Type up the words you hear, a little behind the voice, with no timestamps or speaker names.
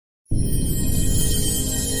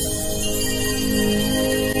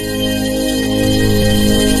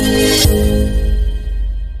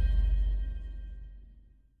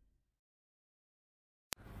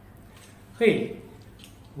Hey,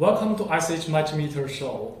 welcome to S.H.MECH Meter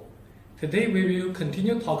show. Today we will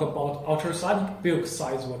continue to talk about ultrasonic bulk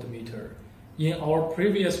size water meter. In our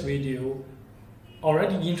previous video,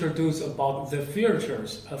 already introduced about the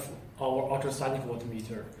features of our ultrasonic water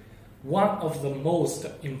meter. One of the most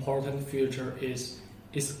important feature is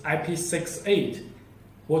IP68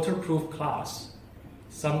 waterproof class.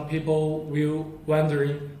 Some people will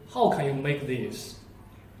wondering how can you make this?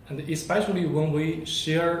 And especially when we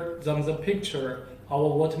share them the picture, our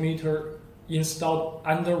water meter installed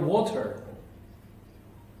underwater.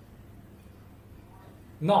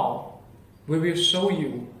 Now, we will show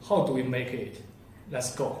you how do we make it.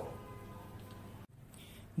 Let's go.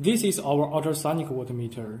 This is our ultrasonic water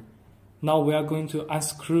meter. Now we are going to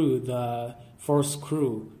unscrew the fourth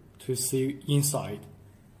screw to see inside.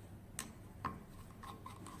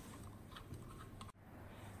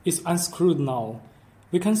 It's unscrewed now.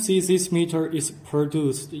 We can see this meter is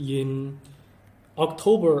produced in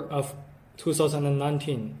October of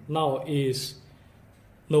 2019. Now is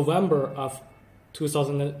November of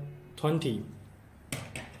 2020.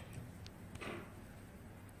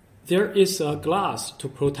 There is a glass to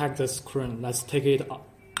protect the screen. Let's take it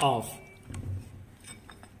off.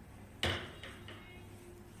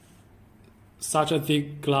 Such a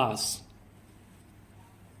thick glass.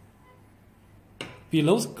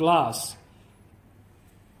 Below the glass,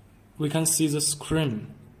 we can see the screen.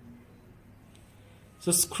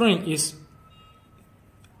 The screen is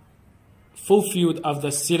fulfilled of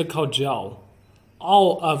the silica gel.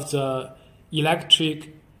 All of the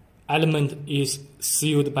electric element is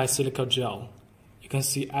sealed by silica gel. You can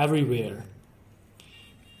see everywhere.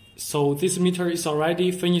 So this meter is already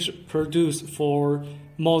finished produced for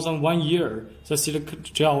more than 1 year. The silica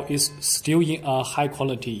gel is still in a high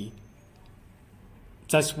quality.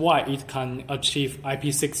 That's why it can achieve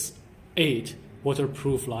IP68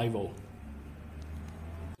 waterproof level.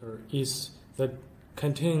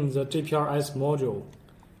 Contains the GPRS module.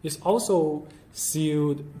 It's also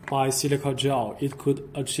sealed by silica gel. It could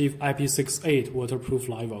achieve IP68 waterproof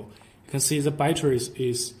level. You can see the batteries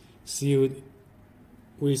is sealed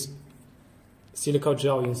with silica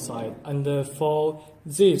gel inside. And for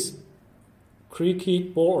this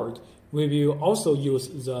cricket board, we will also use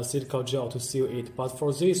the silica gel to seal it, but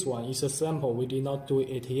for this one, it's a sample, we did not do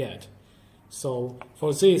it yet. So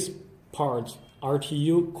for this part,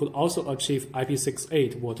 RTU could also achieve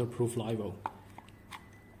IP68 waterproof level.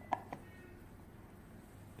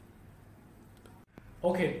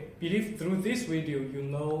 Okay, believe through this video you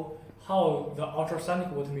know how the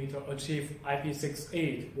ultrasonic water meter achieve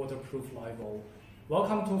IP68 waterproof level.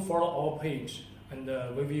 Welcome to follow our page, and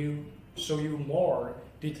we will show you more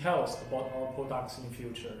details about our products in the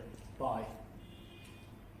future. Bye.